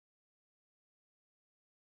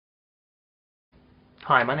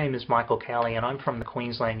Hi, my name is Michael Cowley and I'm from the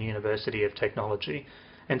Queensland University of Technology,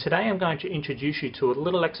 and today I'm going to introduce you to a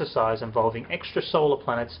little exercise involving extrasolar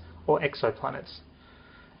planets or exoplanets.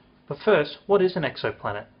 But first, what is an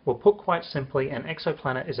exoplanet? Well, put quite simply, an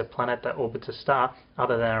exoplanet is a planet that orbits a star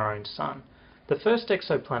other than our own Sun. The first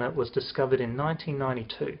exoplanet was discovered in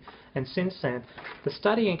 1992, and since then, the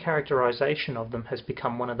study and characterization of them has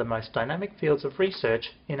become one of the most dynamic fields of research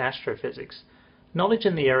in astrophysics. Knowledge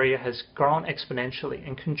in the area has grown exponentially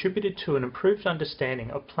and contributed to an improved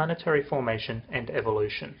understanding of planetary formation and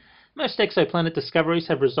evolution. Most exoplanet discoveries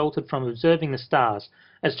have resulted from observing the stars,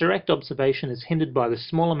 as direct observation is hindered by the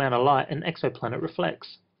small amount of light an exoplanet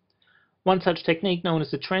reflects. One such technique, known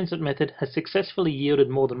as the transit method, has successfully yielded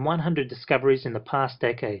more than 100 discoveries in the past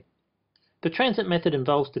decade. The transit method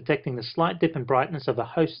involves detecting the slight dip in brightness of a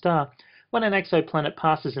host star when an exoplanet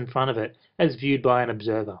passes in front of it, as viewed by an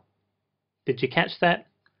observer. Did you catch that?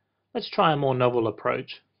 Let's try a more novel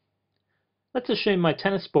approach. Let's assume my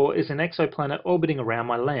tennis ball is an exoplanet orbiting around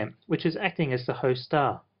my lamp, which is acting as the host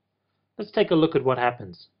star. Let's take a look at what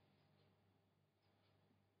happens.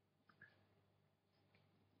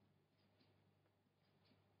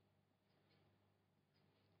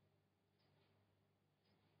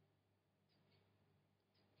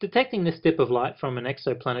 Detecting this dip of light from an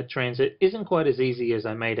exoplanet transit isn't quite as easy as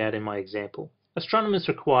I made out in my example. Astronomers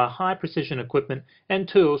require high precision equipment and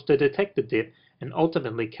tools to detect the dip and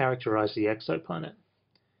ultimately characterize the exoplanet.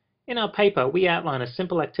 In our paper, we outline a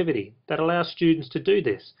simple activity that allows students to do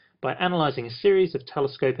this by analyzing a series of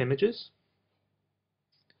telescope images,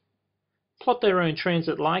 plot their own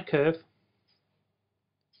transit light curve,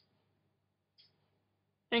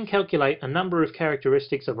 and calculate a number of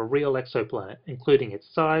characteristics of a real exoplanet, including its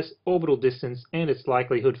size, orbital distance, and its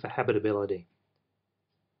likelihood for habitability.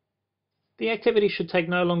 The activity should take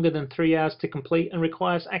no longer than 3 hours to complete and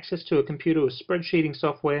requires access to a computer with spreadsheeting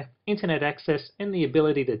software, internet access, and the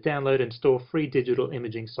ability to download and store free digital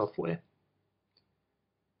imaging software.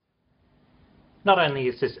 Not only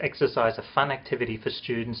is this exercise a fun activity for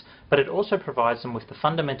students, but it also provides them with the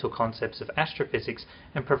fundamental concepts of astrophysics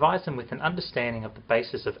and provides them with an understanding of the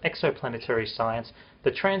basis of exoplanetary science, the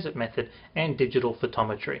transit method, and digital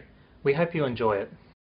photometry. We hope you enjoy it.